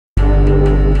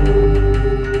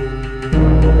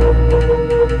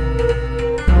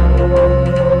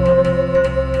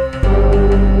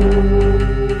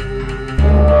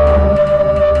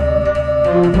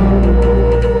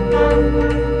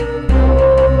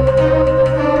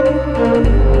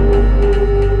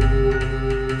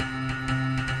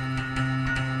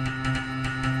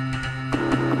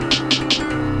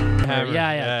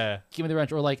Give me the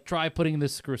wrench, or like try putting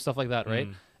this screw, stuff like that, right?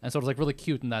 And so it was like really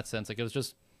cute in that sense. Like it was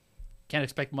just, can't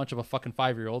expect much of a fucking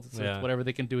 5-year-old. So whatever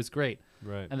they can do is great.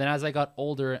 Right. And then as I got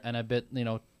older and a bit,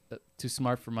 too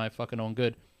smart for my fucking own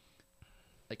good,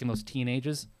 like in those teen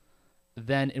ages,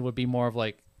 then it would be more of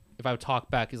like, if I would talk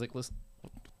back, he's like, listen,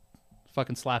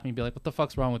 fucking slap me and be like, what the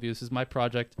fuck's wrong with you? This is my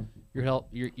project.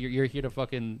 You're here to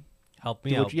fucking help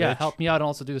me out. Yeah, bitch. help me out and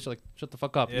also do this. Like, shut the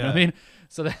fuck up. Yeah. You know what I mean?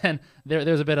 So then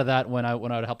there's a bit of that when I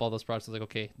would help all those projects. I was like,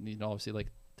 okay, obviously like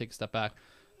take a step back.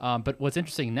 But what's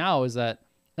interesting now is that,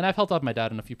 and I've helped out my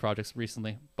dad in a few projects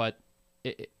recently, but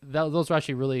those are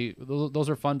actually really, those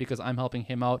are fun because I'm helping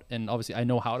him out, and obviously I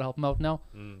know how to help him out now.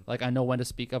 Like I know when to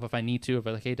speak up if I need to. If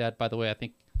I'm like, hey dad, by the way, I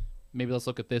think maybe let's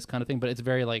look at this kind of thing. But it's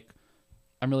very like,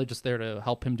 I'm really just there to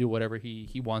help him do whatever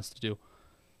he wants to do.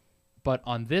 But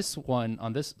on this one,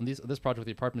 this project with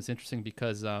the apartment, it's interesting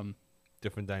because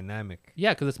different dynamic.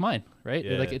 Yeah, because it's mine, right?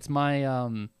 Yeah. Like it's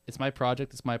my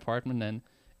project, it's my apartment, and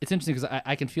it's interesting because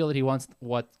I can feel that he wants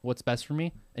what's best for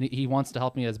me, and he wants to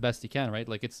help me as best he can, right?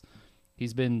 Like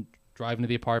he's been driving to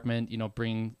the apartment,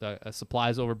 bringing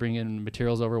supplies over, bringing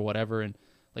materials over, whatever, and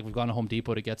like we've gone to Home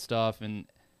Depot to get stuff, and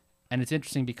it's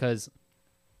interesting because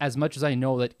as much as I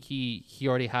know that he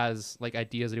already has like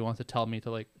ideas that he wants to tell me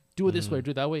to like do it this way, do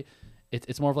it that way.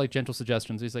 It's more of like gentle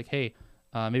suggestions. He's like, hey,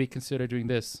 maybe consider doing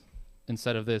this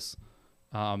instead of this.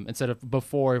 Instead of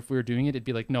before, if we were doing it, it'd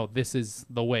be like, no, this is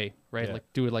the way, right? Yeah. Like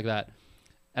do it like that.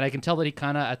 And I can tell that he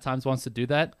kind of at times wants to do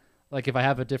that. Like if I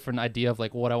have a different idea of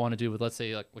like what I want to do with, let's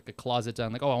say like a closet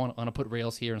down, like, oh, I want to put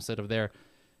rails here instead of there.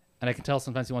 And I can tell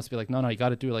sometimes he wants to be like, no, you got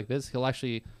to do it like this. He'll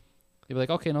be like,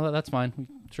 okay, no, that's fine.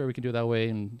 Sure, we can do it that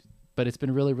way. But it's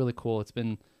been really, really cool. It's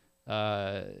been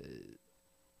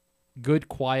good,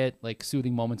 quiet, like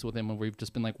soothing moments with him when we've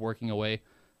just been like working away.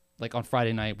 Like on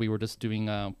Friday night, we were just doing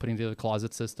putting together the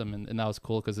closet system, and that was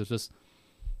cool because it's just,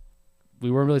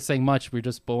 we weren't really saying much. We were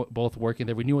just both working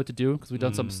there. We knew what to do because we've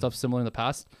done some stuff similar in the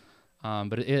past.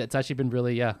 But it's actually been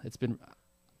really, I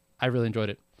really enjoyed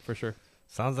it for sure.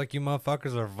 Sounds like you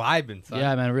motherfuckers are vibing, son.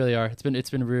 Yeah, man, really are. It's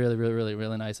been really, really, really,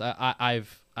 really nice. I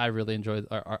really enjoyed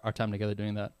our time together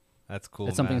doing that. That's cool.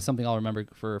 It's something I'll remember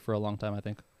for a long time, I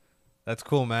think. That's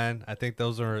cool, man. I think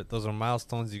those are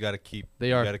milestones you got to keep.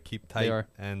 They are. You got to keep tight. They are.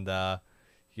 And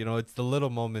it's the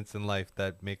little moments in life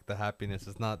that make the happiness.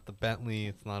 It's not the Bentley.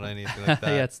 It's not anything like that.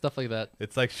 Yeah, it's stuff like that.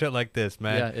 It's like shit like this,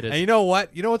 man. Yeah, it is. And you know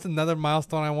what? You know what's another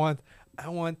milestone I want? I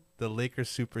want the Lakers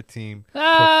super team to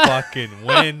fucking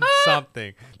win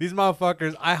something. These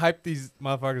motherfuckers, I hype these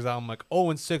motherfuckers out. I'm like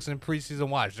 0-6 in preseason.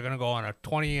 Watch, they're gonna go on a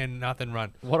 20-0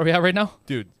 run. What are we at right now?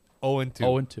 Dude, 0-2.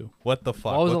 0-2. What the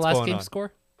fuck? What was What's the last going game on?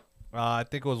 score? I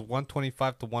think it was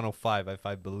 125-105, if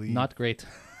I believe. Not great.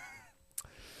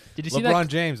 Did you see LeBron that?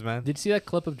 James, man. Did you see that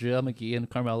clip of JaVale McGee and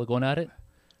Carmelo going at it?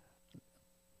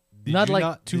 Did Not you like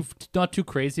not, not too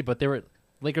crazy, but they were.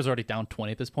 Lakers already down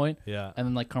 20 at this point. Yeah. And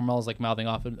then like Carmelo's like mouthing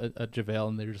off at JaVale,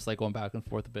 and they're just like going back and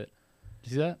forth a bit.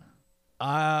 Did you see that?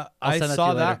 I send that saw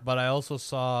to you later. that, but I also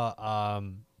saw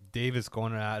Davis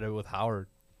going at it with Howard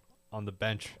on the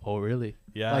bench. Oh, really?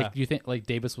 Yeah. Like, you think like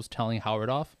Davis was telling Howard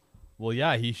off? Well,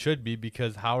 yeah, he should be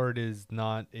because Howard is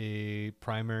not a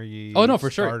primary Oh, no, for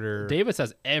starter. sure. Davis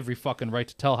has every fucking right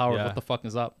to tell Howard what the fuck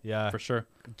is up. Yeah. For sure.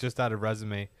 Just out of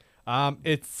resume.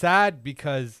 It's sad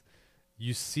because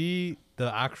you see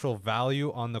the actual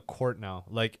value on the court now.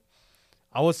 Like,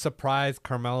 I was surprised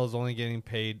Carmelo's only getting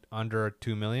paid under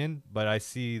 $2 million, but I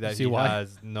see that he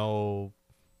has no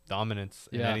dominance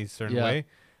in any certain way.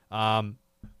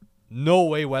 No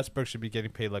way Westbrook should be getting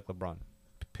paid like LeBron.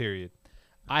 Period.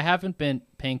 I haven't been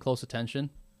paying close attention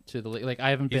to the like. I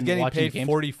haven't been getting watching paid the games.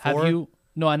 44. Have you?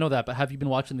 No, I know that, but have you been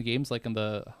watching the games like in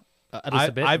the? At least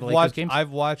a bit.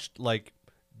 I've watched like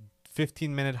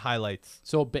 15-minute highlights.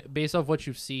 So based off what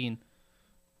you've seen,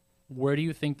 where do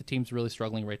you think the team's really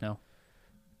struggling right now?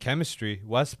 Chemistry.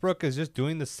 Westbrook is just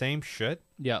doing the same shit.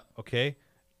 Yeah. Okay.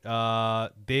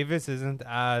 Davis isn't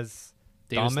as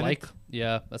dominant.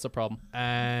 Yeah, that's a problem.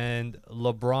 And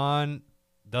LeBron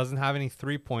doesn't have any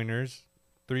three-point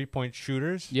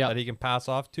shooters that he can pass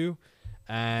off to.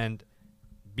 And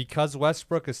because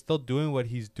Westbrook is still doing what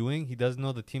he's doing, he doesn't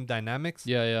know the team dynamics.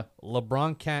 Yeah.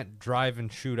 LeBron can't drive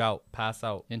and shoot out, pass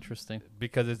out. Interesting.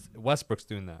 Because it's Westbrook's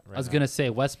doing that right I was now. gonna say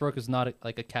Westbrook is not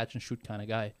like a catch and shoot kind of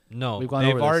guy. No, We've gone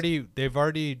over this. they've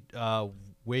already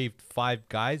waived 5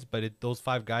 guys, but those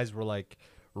 5 guys were like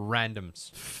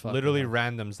randoms, literally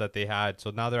randoms that they had. So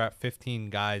now they're at 15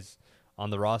 guys on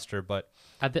the roster. But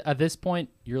at this point,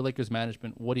 your Lakers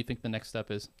management, what do you think the next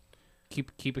step is?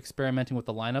 Keep experimenting with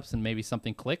the lineups and maybe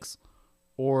something clicks,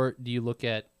 or do you look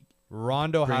at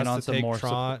Rondo bringing on has to some take more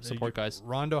support guys?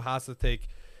 Rondo has to take.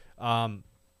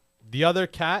 The other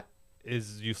cat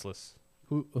is useless.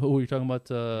 Who are you talking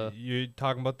about? You're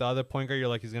talking about the other point guard. You're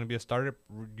like, he's gonna be a starter.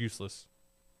 Useless.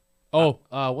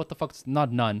 What the fuck's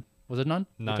not none? Was it none?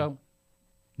 None.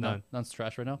 None. None's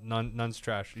trash right now. None's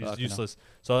trash. He's Fucking useless.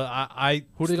 So I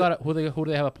Who do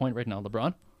they have a point right now?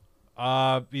 LeBron.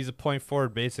 He's a point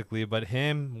forward basically, but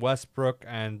him, Westbrook,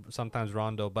 and sometimes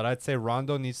Rondo. But I'd say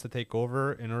Rondo needs to take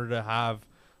over in order to have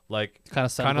like Kind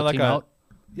of settle the like team out.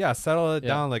 settle it Yeah.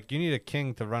 down. Like you need a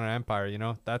king to run an empire,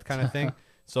 that kind of thing.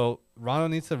 So Rondo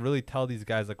needs to really tell these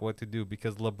guys like what to do,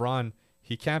 because LeBron,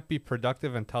 he can't be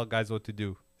productive and tell guys what to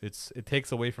do. It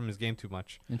takes away from his game too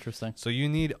much. Interesting. So you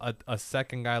need a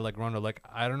second guy like Rondo. Like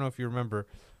I don't know if you remember,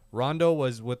 Rondo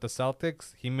was with the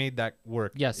Celtics. He made that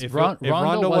work. Yes, If Rondo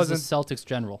was the wasn't, Celtics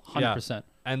general, 100%.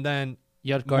 and then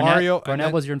You had Garnett. Mario- and Garnett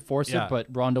then- was your enforcer, yeah. but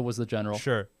Rondo was the general.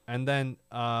 sure, and then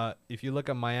if you look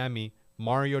at Miami,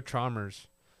 Mario Chalmers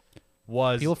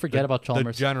was People forget about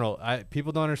Chalmers. the general.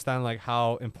 People don't understand like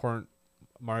how important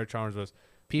Mario Chalmers was.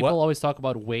 People What? always talk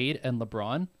about Wade and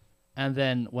LeBron, and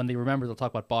then when they remember, they'll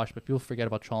talk about Bosch, but people forget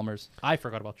about Chalmers. I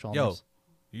forgot about Chalmers. Yo,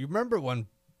 you remember when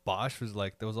Bosch was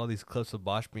like, there was all these clips of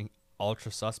Bosch being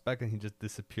ultra suspect and he just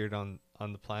disappeared on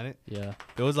the planet? Yeah.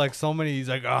 There was like so many, he's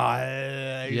like, he's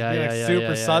Yeah, being yeah, like yeah, super yeah,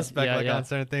 yeah. suspect Yeah, like yeah. on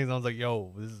certain things. I was like,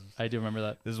 yo, I do remember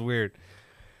that. this is weird.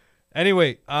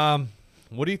 Anyway,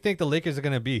 what do you think the Lakers are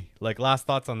gonna be? Like, last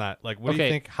thoughts on that. Like, what do you Okay.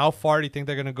 think? How far do you think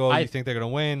they're gonna go? Do I- you think they're gonna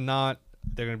win? Not?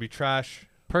 They're gonna be trash?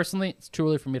 Personally, it's too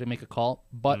early for me to make a call,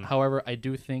 but Mm. however, I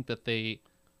do think that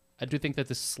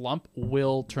this slump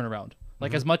will turn around. Like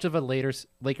Mm-hmm. as much of a Lakers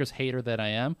hater that I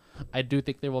am, I do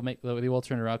think they will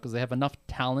turn around because they have enough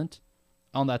talent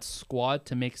on that squad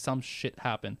to make some shit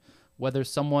happen. Whether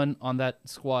someone on that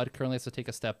squad currently has to take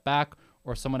a step back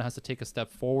or someone has to take a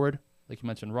step forward, like you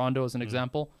mentioned, Rondo as an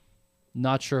example.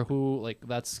 Not sure who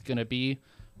that's gonna be,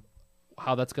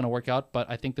 how that's gonna work out, but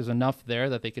I think there's enough there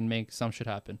that they can make some shit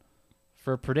happen.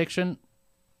 For prediction,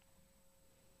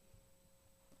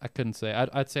 I couldn't say.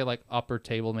 I'd say like upper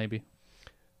table maybe.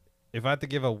 If I had to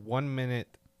give a 1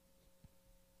 minute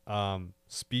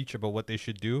speech about what they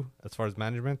should do as far as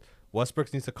management,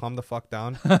 Westbrook needs to calm the fuck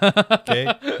down.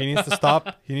 Okay, he needs to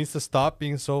stop. He needs to stop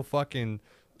being so fucking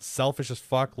selfish as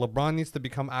fuck. LeBron needs to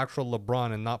become actual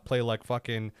LeBron and not play like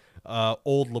fucking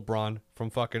old LeBron from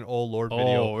fucking old Lord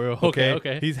video. real?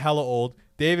 Okay. He's hella old.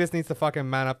 Davis needs to fucking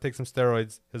man up, take some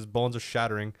steroids. His bones are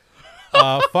shattering.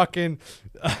 Fucking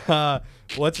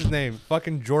what's his name?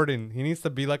 Fucking Jordan. He needs to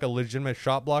be like a legitimate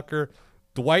shot blocker.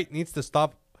 Dwight needs to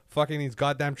stop fucking these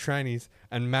goddamn trannies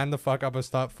and man the fuck up and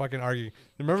stop fucking arguing.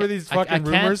 Remember these fucking I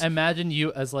rumors? can't imagine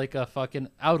you as like a fucking.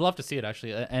 I would love to see it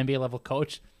actually, an NBA level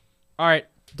coach. All right,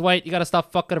 Dwight, you gotta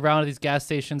stop fucking around at these gas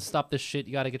stations. Stop this shit.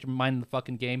 You gotta get your mind in the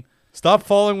fucking game. Stop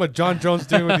following what John Jones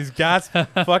doing with these gas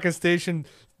fucking station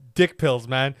dick pills,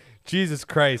 man. Jesus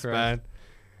Christ, Correct. man.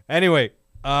 Anyway,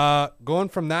 going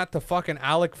from that to fucking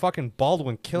Alec fucking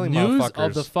Baldwin killing News motherfuckers.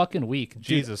 of the fucking week. Dude,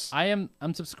 Jesus. I'm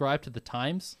subscribed to the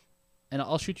Times, and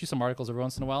I'll shoot you some articles every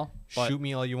once in a while. But Shoot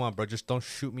me all you want, bro. Just don't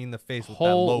shoot me in the face with that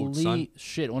load, son. holy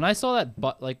shit! When I saw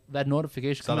that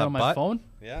notification Saw coming out on that my butt? phone,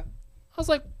 Yeah. I was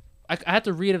like, I had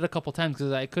to read it a couple times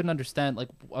because I couldn't understand. Like,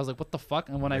 I was like, what the fuck?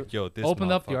 And when Like, yo, this I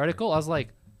opened up the motherfucker. article, I was like,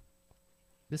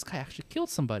 this guy actually killed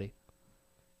somebody.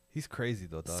 He's crazy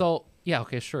though, dog. So yeah,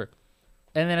 okay, sure.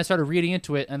 And then I started reading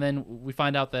into it, and then we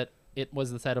find out that it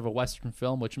was the set of a Western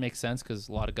film, which makes sense because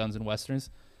a lot of guns in Westerns.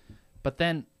 But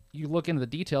then you look into the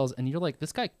details, and you're like,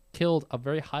 this guy killed a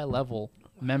very high-level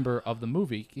member of the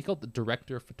movie. He killed the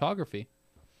director of photography,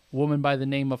 a woman by the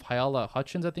name of Hyala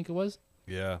Hutchins, I think it was.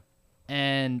 yeah.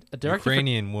 And a director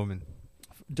Ukrainian woman.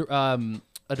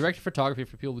 a director of photography,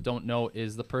 for people who don't know,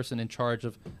 is the person in charge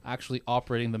of actually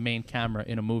operating the main camera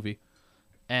in a movie.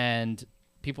 And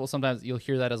people sometimes, you'll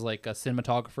hear that as like a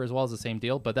cinematographer as well, as the same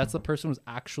deal, but that's the person who's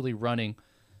actually running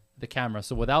the camera.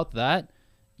 So without that,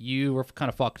 you were kind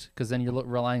of fucked, because then you're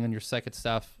relying on your second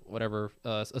staff, whatever,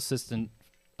 assistant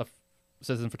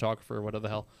photographer or whatever the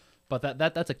hell. But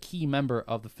that's a key member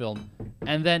of the film.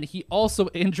 And then he also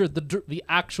injured the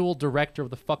actual director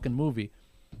of the fucking movie.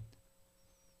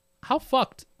 How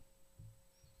fucked?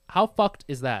 How fucked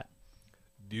is that?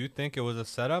 Do you think it was a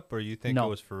setup, or you think No. it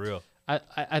was for real?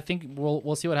 I think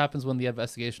we'll see what happens when the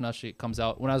investigation actually comes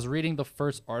out. When I was reading the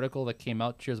first article that came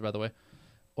out, cheers by the way.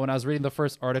 When I was reading the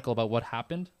first article about what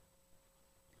happened,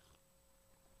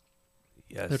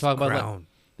 Yes. they're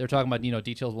talking about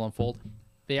details will unfold.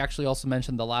 They actually also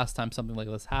mentioned the last time something like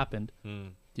this happened.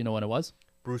 Do you know when it was?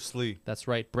 Bruce Lee. That's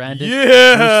right, Brandon.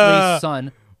 Yeah! Bruce Lee's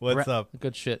son. What's up?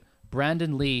 Good shit.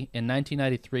 Brandon Lee in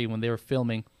 1993 when they were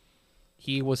filming,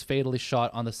 he was fatally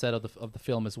shot on the set of the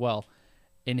film as well.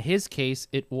 In his case,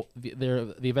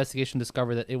 the investigation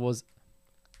discovered that it was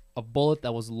a bullet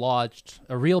that was lodged,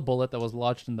 a real bullet that was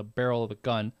lodged in the barrel of the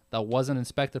gun that wasn't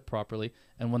inspected properly,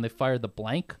 and when they fired the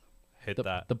blank,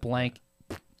 the blank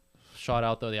shot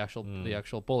out the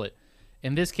actual bullet.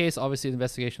 In this case, obviously the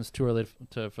investigation is too early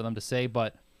for them to say,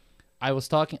 but I was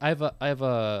talking. I have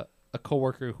a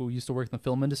coworker who used to work in the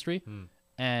film industry,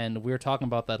 and we were talking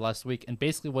about that last week. And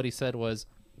basically, what he said was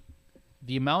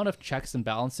the amount of checks and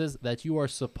balances that you are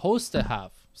supposed to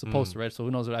have, right? So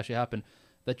who knows what actually happened?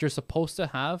 That you're supposed to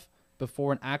have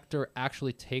before an actor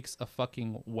actually takes a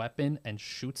fucking weapon and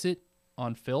shoots it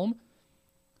on film.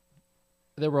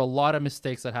 There were a lot of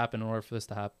mistakes that happened in order for this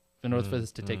to happen, in order for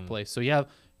this to take place. So you have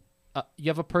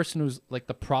a person who's like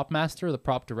the prop master, the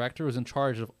prop director, who's in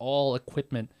charge of all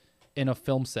equipment in a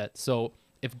film set. So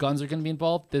if guns are going to be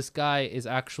involved, this guy is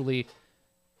actually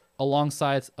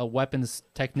alongside a weapons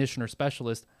technician or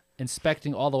specialist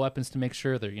inspecting all the weapons to make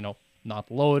sure they're,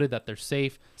 not loaded, that they're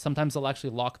safe. Sometimes they'll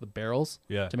actually lock the barrels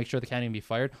to make sure they can't even be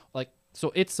fired.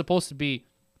 So it's supposed to be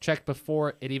checked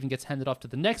before it even gets handed off to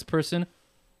the next person,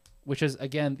 which is,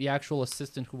 again, the actual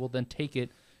assistant who will then take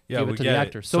it, give it to the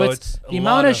actor. So it's the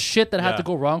amount of shit that had to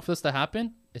go wrong for this to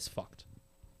happen is fucked.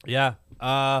 Yeah.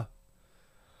 I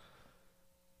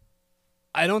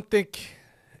don't think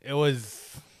it was...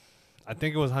 I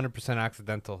think it was 100%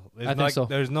 accidental. I think so.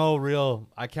 There's no real...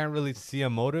 I can't really see a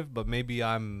motive, but maybe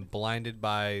I'm blinded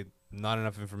by not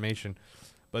enough information.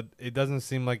 But it doesn't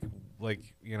seem like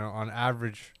on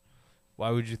average,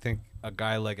 why would you think a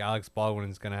guy like Alex Baldwin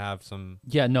is going to have some...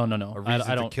 Yeah, no. A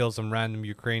reason to kill some random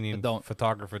Ukrainian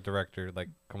photographer director? Like,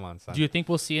 come on, son. Do you think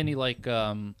we'll see any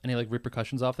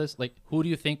repercussions off this? Like, who do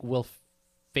you think will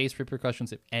face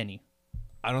repercussions, if any?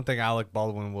 I don't think Alec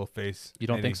Baldwin will face. You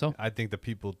don't think so? I think the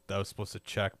people that was supposed to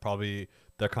check, probably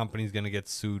their company's going to get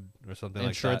sued or something like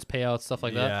that. Insurance payouts, stuff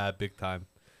like that? Yeah, big time.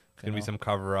 It's going to be some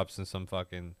cover-ups and some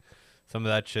of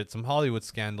that shit, some Hollywood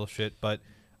scandal shit. But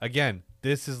again,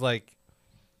 this is like,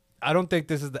 I don't think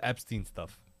this is the Epstein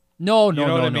stuff. No.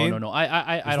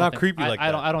 I It's not creepy like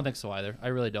that. I don't think so either. I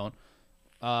really don't.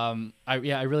 I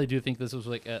really do think this was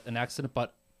like an accident,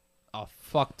 but a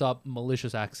fucked up,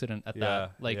 malicious accident at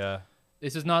that. Like,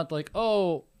 this is not like,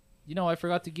 I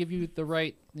forgot to give you the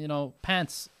right,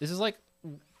 pants. This is like,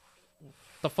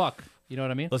 the fuck. You know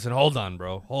what I mean? Listen, hold on,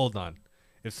 bro. Hold on.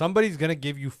 If somebody's going to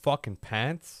give you fucking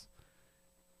pants,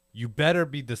 you better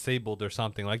be disabled or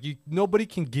something. Like, nobody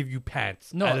can give you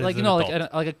pants. No, like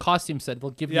a costume set. They'll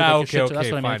give you your shit.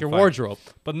 That's what I mean. Like your wardrobe.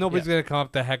 But nobody's going to come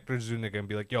up to Hector Zuniga and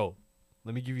be like, yo,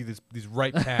 let me give you these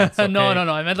right pants. Okay? No.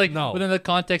 I meant within the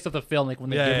context of the film, like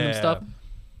when they're giving them stuff.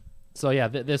 So yeah,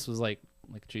 this was like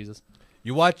Jesus.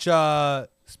 You watch,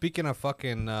 speaking of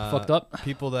fucking fucked up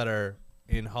people that are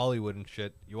in Hollywood and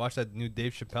shit, you watch that new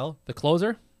Dave Chappelle? The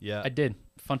Closer? Yeah. I did.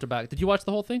 Front to back. Did you watch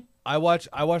the whole thing? I watched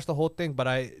the whole thing, but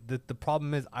the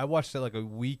problem is I watched it like a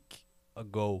week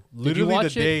ago.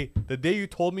 Literally the day you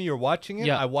told me you're watching it,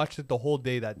 I watched it the whole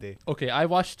day that day. Okay, I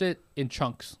watched it in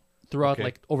chunks throughout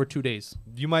like over 2 days.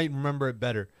 You might remember it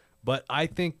better, but I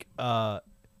think there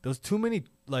was too many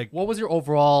like. What was your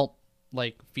overall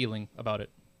feeling about it?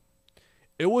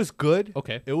 It was good.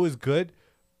 Okay. It was good,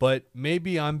 but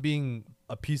maybe I'm being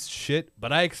a piece of shit,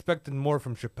 but I expected more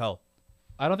from Chappelle.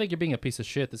 I don't think you're being a piece of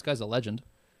shit. This guy's a legend.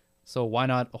 So why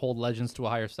not hold legends to a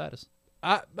higher status?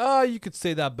 You could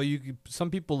say that, but some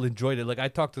people enjoyed it. Like, I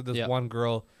talked to this one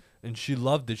girl, and she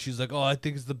loved it. She's like, oh, I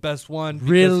think it's the best one.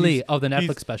 Really? Of the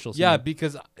Netflix specials? Yeah,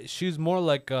 because she's more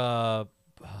like I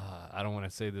don't want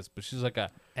to say this, but she's like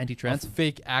a anti-trans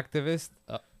fake activist.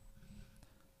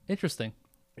 Interesting.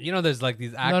 There's like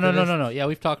these activists. No. Yeah,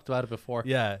 we've talked about it before.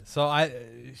 Yeah, so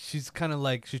she's kind of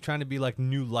like, she's trying to be like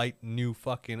new light, new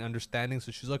fucking understanding.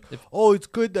 So she's like, it's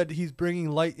good that he's bringing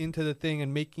light into the thing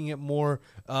and making it more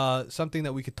something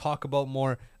that we could talk about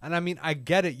more. And I mean, I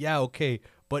get it. Yeah, okay.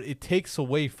 But it takes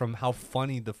away from how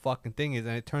funny the fucking thing is,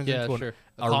 and it turns into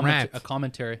a rant. A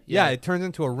commentary. Yeah, it turns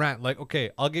into a rant. Like,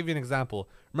 okay, I'll give you an example.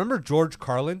 Remember George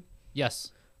Carlin?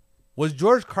 Yes. Was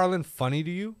George Carlin funny to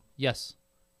you? Yes.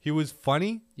 He was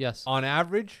funny? Yes. On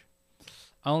average?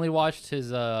 I only watched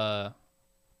his like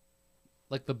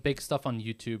the big stuff on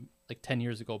YouTube like 10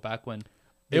 years ago, back when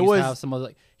they used to have some of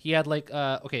like he had like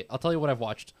okay, I'll tell you what I've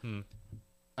watched.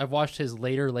 I've watched his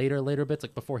later bits,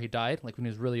 like before he died, like when he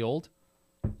was really old.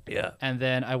 Yeah. And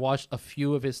then I watched a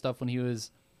few of his stuff when he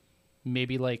was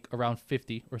maybe like around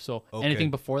 50 or so. Okay.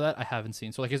 Anything before that I haven't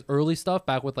seen. So like his early stuff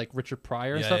back with like Richard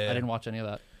Pryor and stuff, I didn't watch any of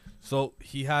that. So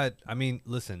he had, I mean,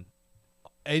 listen,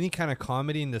 any kind of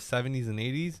comedy in the 70s and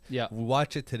 80s, Yeah. we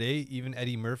watch it today, even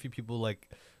Eddie Murphy, people like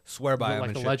swear by him Like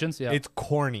and the shit. legends, yeah. It's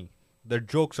corny. Their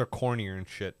jokes are cornier and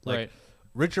shit. Like Right.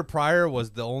 Richard Pryor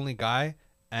was the only guy,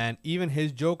 and even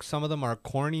his jokes, some of them are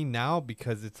corny now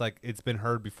because it's like it's been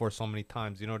heard before so many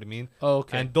times. You know what I mean? Oh,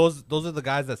 okay. And those are the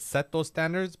guys that set those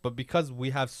standards. But because we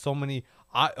have so many,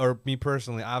 or me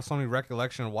personally, I have so many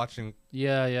recollection of watching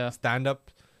Yeah. stand up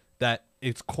that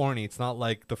it's corny. It's not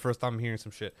like the first time I'm hearing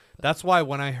some shit. That's why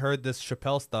when I heard this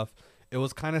Chappelle stuff, it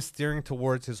was kind of steering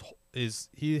towards his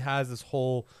he has this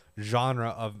whole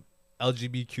genre of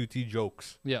LGBTQT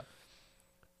jokes. Yeah.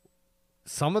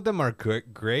 Some of them are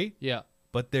great, Yeah.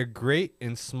 but they're great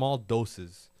in small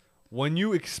doses. When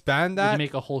you expand Did you that,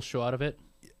 make a whole show out of it?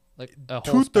 Like a whole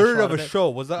 2/3 special of out a show.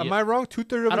 Was that? Am Yeah. I wrong?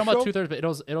 2/3 of I a don't know show. about 2/3, but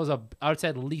it was a, I would say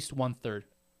at least 1/3.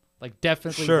 Like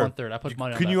definitely Sure. 1/3. I put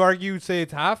money on Can that. you argue? Say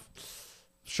it's half.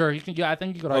 Sure, you can. Yeah, I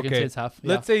think you could argue and say it's half. Yeah.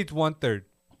 Let's say it's 1/3.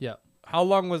 Yeah. How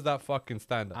long was that fucking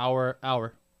stand up?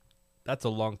 Hour. That's a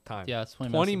long time. Yeah, it's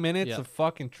 20 20 minutes. minutes Yeah. of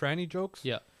fucking tranny jokes.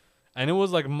 Yeah. And it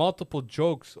was like multiple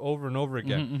jokes over and over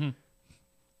again. Mhm.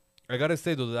 I gotta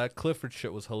say though, that Clifford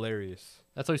shit was hilarious.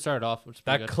 That's how we started off. Which is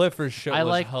That pretty good. Clifford shit I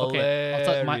was like. hilarious. Okay, I'll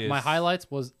tell you, my highlights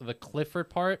was the Clifford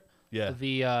part. Yeah.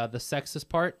 The sexist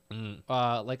part.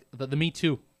 Like the Me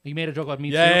Too. He made a joke about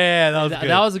Me Too. Yeah, that was good.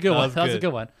 That was a good That one. was That was a good.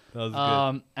 good one. That was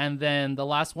good. And then the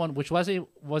last one, which wasn't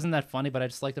that funny, but I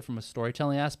just liked it from a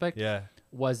storytelling aspect. Yeah.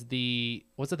 Was it the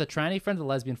tranny friend or the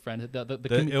lesbian friend?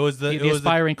 It was the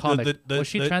aspiring comic. the- Was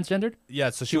she the- transgendered? Yeah,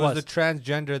 so she She was was. the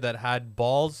transgender that had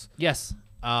balls Yes.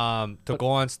 to go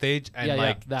on stage and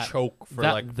Yeah, that. choke for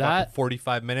That- like that- fucking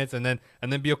 45 minutes and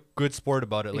then be a good sport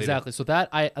about it later. Exactly. So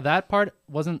that part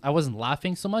I wasn't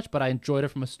laughing so much, but I enjoyed it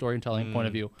from a storytelling point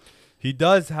of view. He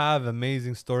does have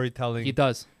amazing storytelling. He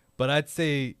does. But I'd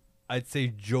say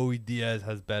Joey Diaz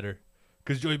has better.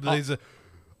 Cuz Joey Oh. Diaz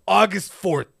August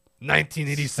 4th,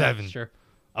 1987. Sure.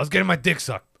 I was getting my dick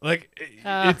sucked. Like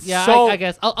it's yeah, so I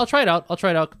guess I'll try it out.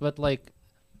 But like,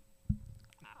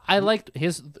 I liked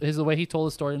his the way he told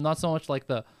the story. Not so much like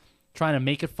the trying to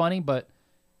make it funny, but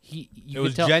you it could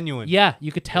was tell, genuine. Yeah,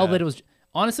 you could tell Yeah. that it was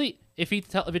honestly. If he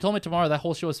told me tomorrow that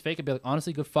whole show was fake, I'd be like,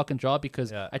 honestly, good fucking job,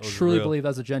 because Yeah, I it was truly real. believe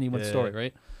that's a genuine Yeah. story,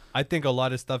 right? I think a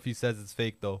lot of stuff he says is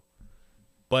fake though.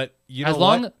 But you know As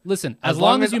long what? as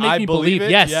long as you make I me believe, it,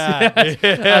 yes. yeah.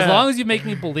 As long as you make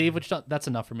me believe, that's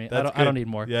enough for me. I That's don't good. need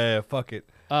more. Yeah, fuck it.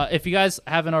 If you guys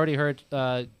haven't already heard,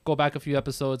 go back a few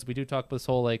episodes. We do talk about this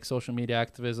whole like social media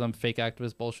activism, fake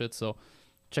activist bullshit. So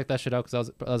check that shit out,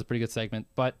 because that was a pretty good segment.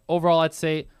 But overall, I'd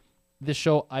say this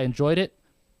show, I enjoyed it.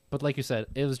 But like you said,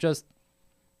 it was just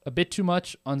a bit too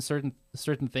much on certain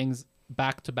things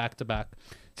back to back to back.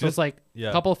 So it's like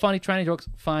a couple of funny tranny jokes,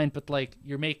 fine, but like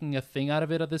you're making a thing out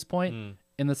of it at this point,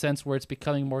 in the sense where it's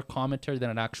becoming more commentary than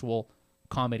an actual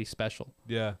comedy special.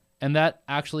 Yeah. And that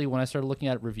actually, when I started looking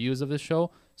at reviews of this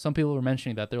show, some people were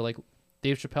mentioning that they're like,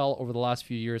 Dave Chappelle over the last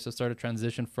few years has started to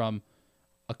transition from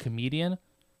a comedian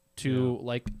to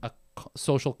like a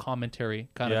social commentary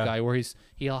kind of guy, where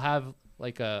he'll have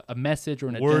like a message or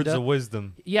an Words agenda. of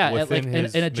wisdom. Yeah, like within an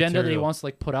his agenda that he material. wants to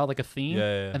like put out, like a theme,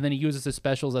 Yeah. and then he uses his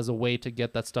specials as a way to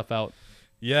get that stuff out.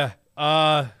 Yeah.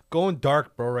 Going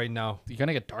dark, bro, right now. You're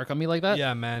gonna get dark on me like that?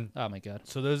 Yeah, man. Oh my god.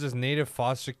 So there's this native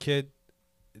foster kid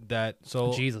that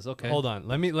Jesus. Okay. Hold on.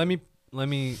 Let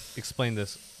me explain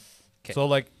this. 'Kay. So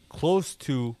like close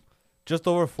to just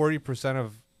over 40%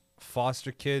 of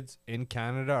foster kids in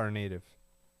Canada are native.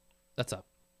 That's a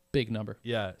big number.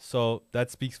 Yeah, so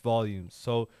that speaks volumes.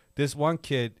 So this one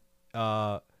kid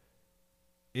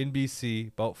in BC,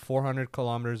 about 400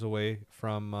 kilometers away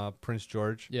from Prince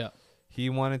George, Yeah. he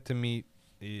wanted to meet,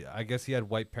 I guess he had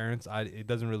white parents. It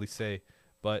doesn't really say,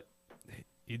 but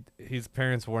his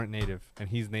parents weren't native, and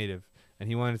he's native, and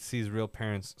he wanted to see his real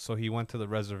parents. So he went to the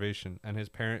reservation, and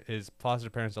his foster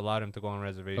parents allowed him to go on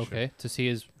reservation. Okay. To see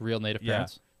his real native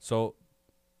parents. So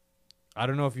I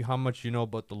don't know how much you know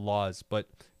about the laws, but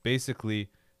basically,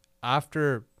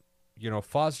 after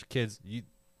foster kids,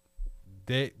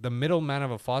 the middleman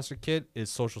of a foster kid is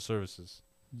social services.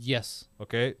 Yes.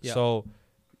 Okay, Yeah. so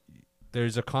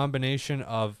there's a combination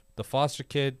of the foster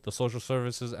kid, the social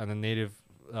services, and the native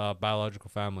biological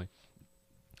family.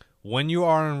 When you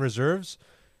are in reserves,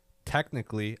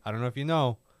 technically, I don't know if you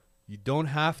know, you don't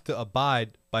have to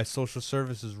abide by social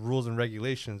services rules and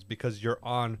regulations because you're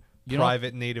on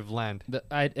private native land.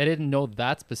 I didn't know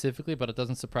that specifically, but it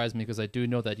doesn't surprise me because I do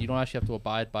know that you don't actually have to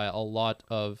abide by a lot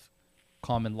of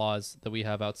common laws that we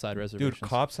have outside reservations. Dude,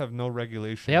 cops have no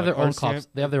regulation. They have their own cops.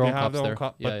 They have their own cops there.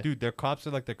 But dude, their cops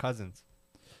are like their cousins.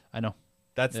 I know.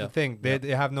 That's the thing. They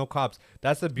have no cops.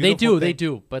 That's the beautiful thing. They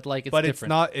do, but like it's but different. It's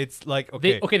not. It's like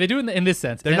okay. They do in this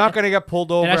sense. They're not gonna get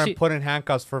pulled over and put in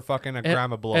handcuffs for fucking a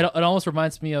gram of blow. It almost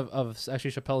reminds me of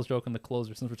actually Chappelle's joke in The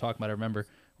Closer, since we're talking about it. I remember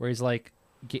where he's like,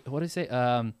 what did he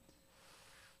say?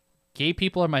 Gay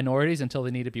people are minorities until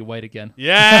they need to be white again.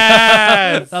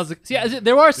 Yes. That was like, yeah,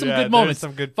 there are some good moments.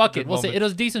 Some good. Fuck good it. We'll say it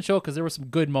was a decent show because there were some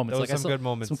good moments. There was some good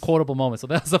moments. Some quotable moments. So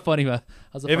that was a funny one.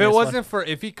 If it wasn't for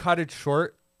if he cut it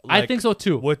short, I think so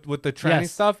too. With the training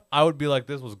stuff, I would be like,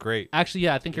 this was great. Actually,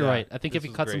 yeah, I think you're right. I think if he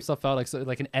cut some stuff out,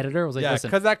 like an editor was like, listen,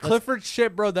 because that Clifford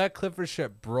shit, bro. That Clifford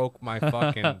shit broke my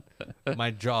fucking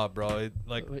my jaw, bro.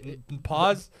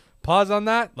 Pause on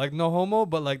that, like no homo,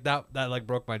 but like that like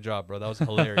broke my jaw, bro. That was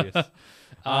hilarious.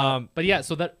 But yeah,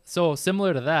 so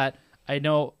similar to that, I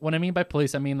know what I mean by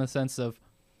police. I mean in the sense of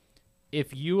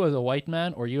if you as a white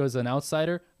man or you as an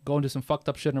outsider go into some fucked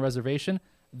up shit on a reservation,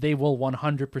 they will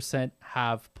 100%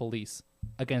 have police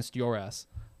against your ass.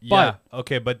 Yeah. But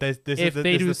okay, but this if is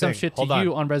they do the some thing. shit to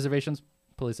you on reservations,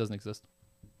 police doesn't exist.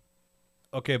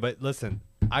 Okay, but listen,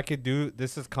 I could do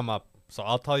this has come up, so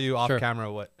I'll tell you off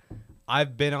camera what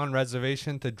I've been on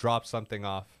reservation to drop something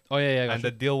off. Oh yeah, and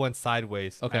the deal went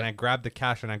sideways. Okay. And I grabbed the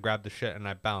cash and I grabbed the shit and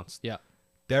I bounced. Yeah.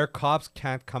 Their cops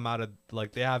can't come out of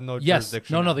like they have no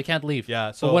jurisdiction. No, they can't leave.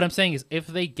 Yeah. So what I'm saying is, if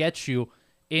they get you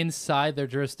inside their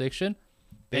jurisdiction,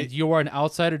 and you are an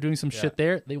outsider doing some shit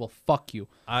there, they will fuck you.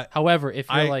 However, if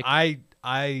you're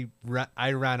I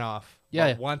ran off.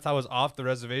 Yeah. Once I was off the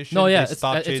reservation, it's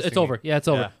over. Yeah, it's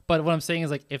over. But what I'm saying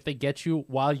is, like, if they get you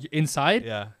while you're inside,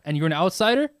 and you're an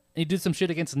outsider, and you did some shit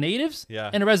against natives,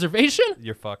 in a reservation,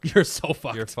 you're fucked. You're so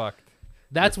fucked. You're fucked.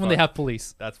 That's when they have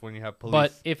police. That's when you have police.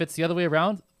 But if it's the other way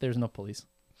around, there's no police.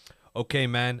 Okay,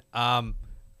 man.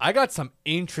 I got some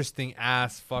interesting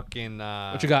ass fucking.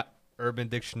 What you got? Urban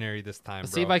Dictionary this time.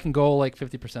 Let's see if I can go like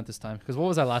 50% this time. Because what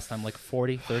was I last time? Like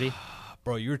 40, 30?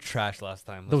 Bro, you were trash last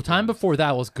time. The time before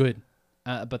that was good.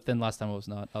 But then last time I was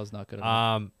not good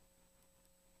enough.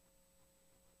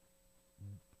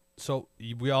 So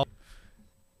we all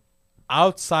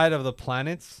outside of the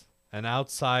planets and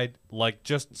outside like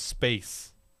just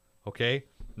space, okay?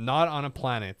 Not on a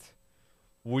planet.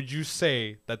 Would you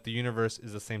say that the universe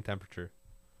is the same temperature?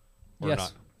 Or yes.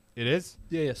 Not? It is?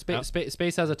 Yeah.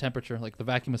 Space has a temperature. Like the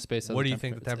vacuum of space has what do you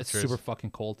think the temperature is? It's super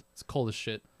fucking cold. It's cold as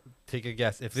shit. Take a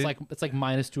guess. It's like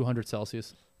minus 200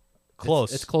 Celsius.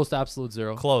 Close. It's close to absolute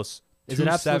zero. Close. Is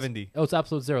 270. It absolute? Oh, it's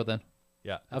absolute zero then.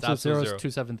 Yeah. Absolute zero is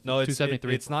 270. No,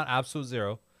 273. It's not absolute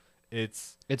zero.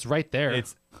 It's right there.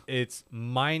 It's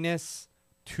minus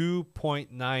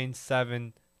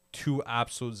 2.97 to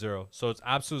absolute zero. So it's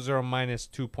absolute zero minus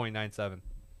 2.97.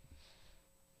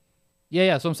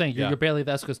 Yeah. So I'm saying you're barely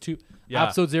that's because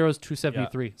absolute zero is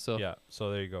 273. Yeah. So yeah. So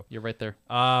there you go. You're right there.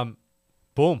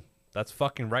 Boom. That's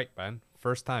fucking right, man.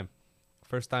 First time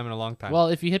in a long time. Well,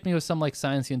 if you hit me with some like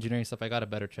science engineering stuff, I got a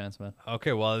better chance, man.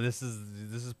 Okay. Well, this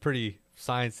is pretty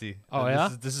sciencey. Oh yeah.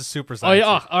 This is super sciencey. Oh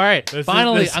yeah. Oh, all right.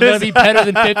 Finally, I'm gonna be better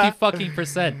than 50 fucking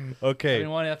 %. Okay. I've been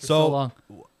wanting that for so long.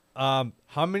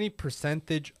 How many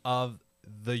percentage of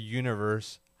the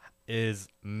universe is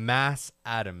mass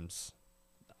atoms?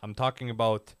 I'm talking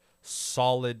about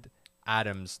solid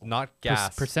atoms, not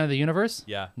gas. Percent of the universe?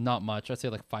 Yeah. Not much. I'd say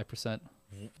like 5%.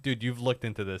 Dude, you've looked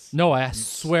into this. No, I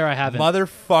swear I haven't.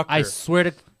 Motherfucker. I swear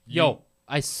to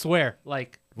I swear.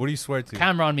 Like, what do you swear to?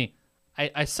 Camera on me. I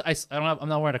don't have, I'm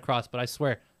not wearing a cross, but I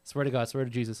swear to God, swear to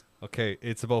Jesus. Okay,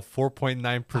 it's about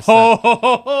 4.9%.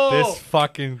 Oh, this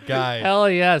fucking guy. Hell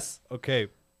yes. Okay.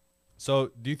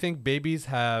 So, do you think babies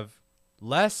have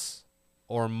less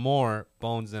or more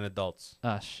bones than adults?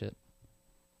 Ah, shit.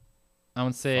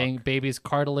 I'm saying babies'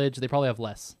 cartilage, they probably have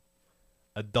less.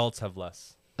 Adults have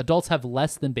less. Adults have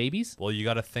less than babies? Well, you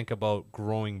got to think about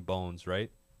growing bones,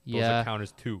 right? Those count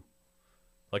as 2.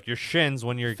 Like your shins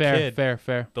when you're a kid.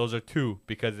 Fair. Those are 2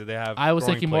 because they have. I was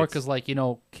thinking plates. more because, like,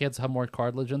 kids have more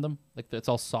cartilage in them. Like, it's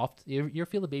all soft. You ever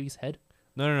feel a baby's head?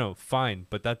 No. Fine.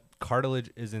 But that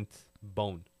cartilage isn't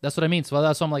bone. That's what I mean. So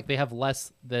that's why I'm like, they have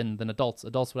less than adults.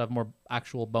 Adults would have more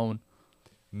actual bone.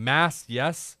 Mass,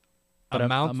 yes. But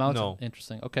amount, no.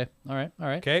 Interesting. Okay. All right.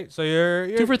 Okay. So you're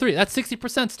 2 for 3. That's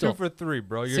 60% still. 2 for 3,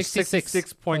 bro. You're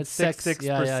 66.66%,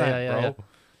 bro. You're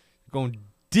going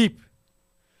deep.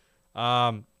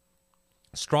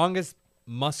 Strongest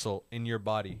muscle in your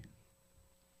body.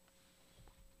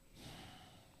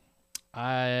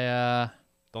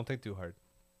 Don't think too hard.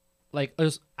 Like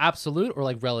is absolute or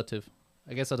like relative?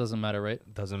 I guess that doesn't matter, right?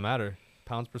 Doesn't matter.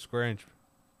 Pounds per square inch.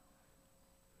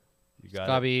 You got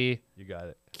Gotta it. be. You got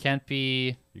it. Can't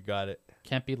be. You got it.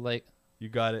 Can't be like. You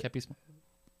got it. Can't be.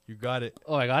 You got it.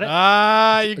 Oh, I got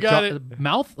it. You got Jaw, it.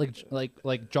 Mouth,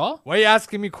 like jaw. Why are you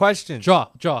asking me questions? Jaw.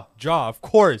 Jaw. Of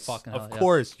course. Fucking Of hell, yeah.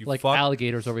 course. You Like fuck.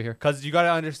 alligators over here. Because you got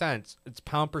to understand, it's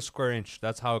pound per square inch.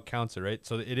 That's how it counts it, right?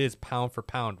 So it is pound for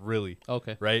pound, really.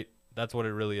 Okay. Right? That's what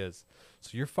it really is.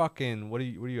 So you're fucking, what are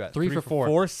you at? 3 for 4.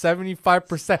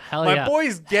 75%. Hell My yeah.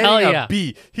 boy's getting Hell a yeah.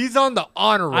 B. He's on the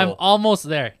honor roll. I'm almost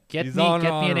there. Get He's me on an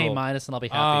honor A roll. minus and I'll be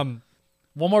happy.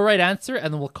 One more right answer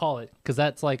and then we'll call it because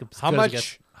that's like as how good as it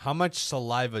gets. much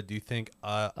saliva do you think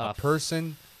a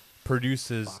person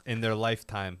produces in their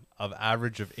lifetime of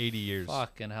average of 80 years?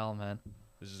 Fucking hell, man.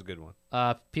 This is a good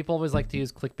one. People always like to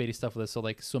use clickbaity stuff with this. So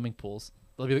like swimming pools,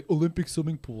 they'll be like Olympic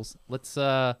swimming pools. Let's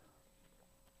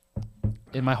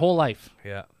in my whole life,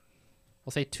 Yeah.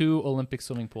 I'll say 2 Olympic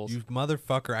swimming pools. You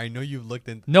motherfucker. I know you've looked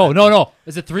into No.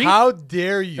 Is it 3? How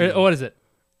dare you? What is it?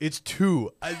 It's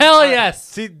 2. Hell yes.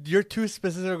 See, you're too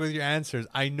specific with your answers.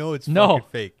 I know it's No. fucking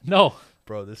fake. No.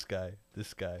 Bro, this guy.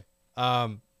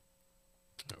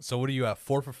 So what are you at?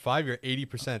 4 for 5? You're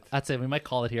 80%. That's it. We might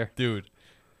call it here. Dude.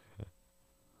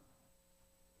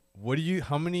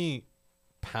 How many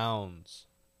pounds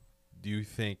do you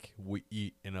think we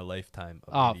eat in a lifetime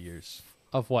of 80 years?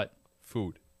 Of what?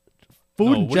 Food. Food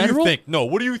No, in what do you general? think? No,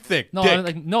 what do you think? No, Dick. I'm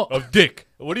like, no. Of dick.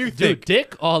 What do you Dude, think?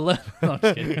 dick? Oh, no, I'm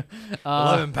just kidding.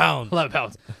 11 pounds. 11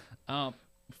 pounds.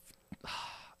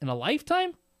 In a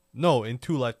lifetime? No, in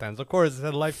 2 lifetimes. Of course, it's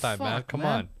a lifetime, man. Fuck, Come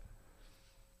man. on.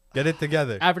 Get it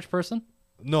together. Average person?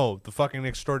 No, the fucking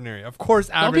extraordinary. Of course,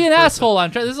 average Don't be an person. asshole.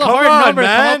 I'm trying. This is a Come hard on, number to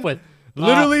come man. up with.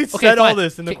 Literally Okay, said all fine.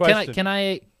 this in the Can question.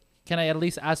 Can I at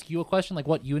least ask you a question? Like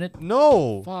what unit?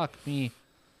 No. Fuck me.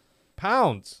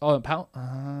 Pounds. Oh, in pound.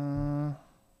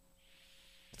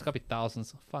 It's gotta be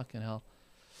thousands. Fucking hell.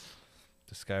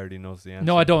 This guy already knows the answer.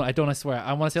 No, I don't. I swear.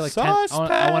 I want to say like 10. I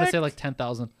want to say Suspect. like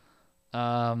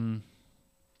 10,000.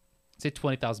 Say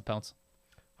 20,000 pounds.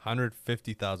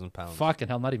 150,000 pounds. Fucking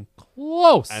hell, not even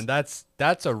close. And that's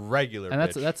a regular And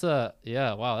bitch. that's a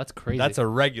yeah. Wow, that's crazy. That's a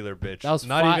regular bitch. That was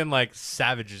not fi- even like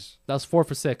savages. That was 4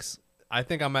 for 6. I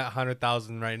think I'm at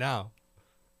 100,000 right now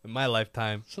in my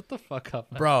lifetime. Shut the fuck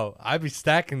up, man. Bro, I be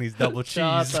stacking these double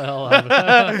Shut cheese. the hell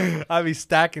up. I be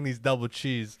stacking these double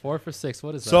cheese. 4 for 6.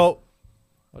 What is that? So,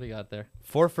 What do you got there?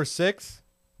 4 for 6,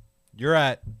 you're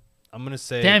at, I'm going to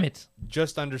say, Damn it.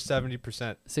 just under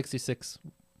 70%. 66.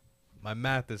 My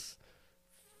math is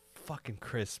fucking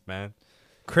crisp, man.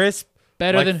 Crisp.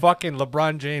 Better like than fucking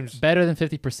LeBron James. better than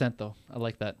 50% though. I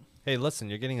like that. Hey, listen,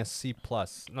 you're getting a C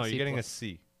plus. No, C you're getting plus. a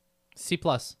C. C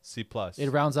plus. C plus. It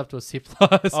rounds up to a C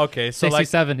plus. Okay, so like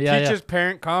 67. Yeah, teachers'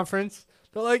 parent conference,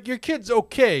 they're like, your kid's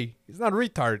okay. He's not a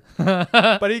retard,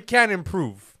 yeah. but he can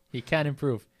improve. He can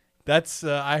improve. That's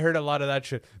I heard a lot of that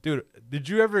shit, dude. Did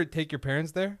you ever take your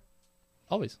parents there?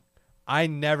 Always. I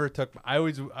never took. I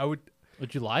would,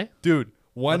 Would you lie? dude.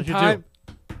 One did you time,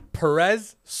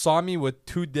 Perez saw me with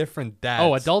 2 different dads.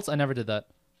 Oh, adults? I never did that.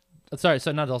 Sorry,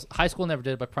 so not adults. High school never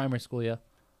did it, but primary school, yeah.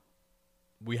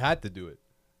 We had to do it.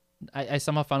 I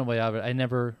somehow found a way out of it. I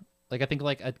never I think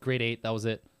like at grade 8 that was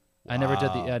it. I never did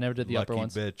Wow. the upper Lucky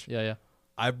ones. bitch. Yeah.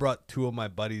 I brought 2 of my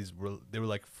buddies. They were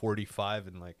like 45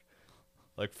 and like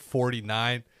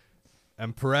 49,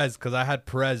 and Perez, because I had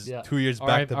Perez Yeah. 2 years R-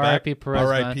 back to back. R.I.P. Perez,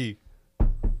 man. R.I.P.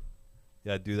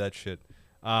 Yeah, do that shit.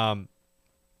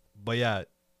 But yeah,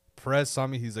 Perez saw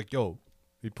me. He's like, "Yo,"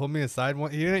 he pulled me aside.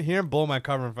 He didn't blow my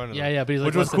cover in front of him. Yeah, but he's like,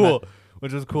 which was "Listen, cool.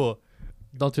 Which was cool.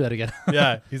 Don't do that again.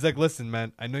 Yeah, he's like, "Listen,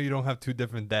 man, I know you don't have 2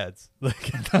 different dads. Like,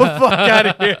 get the fuck out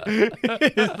of here."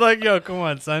 He's like, "Yo, come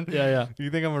on, son. Yeah. You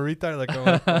think I'm a retard? Like,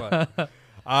 come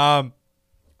on."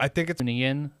 I think it's Tuning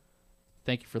in.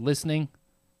 Thank you for listening.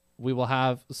 We will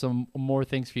have some more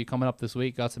things for you coming up this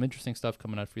week. Got some interesting stuff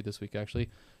coming out for you this week, actually.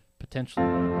 Potentially.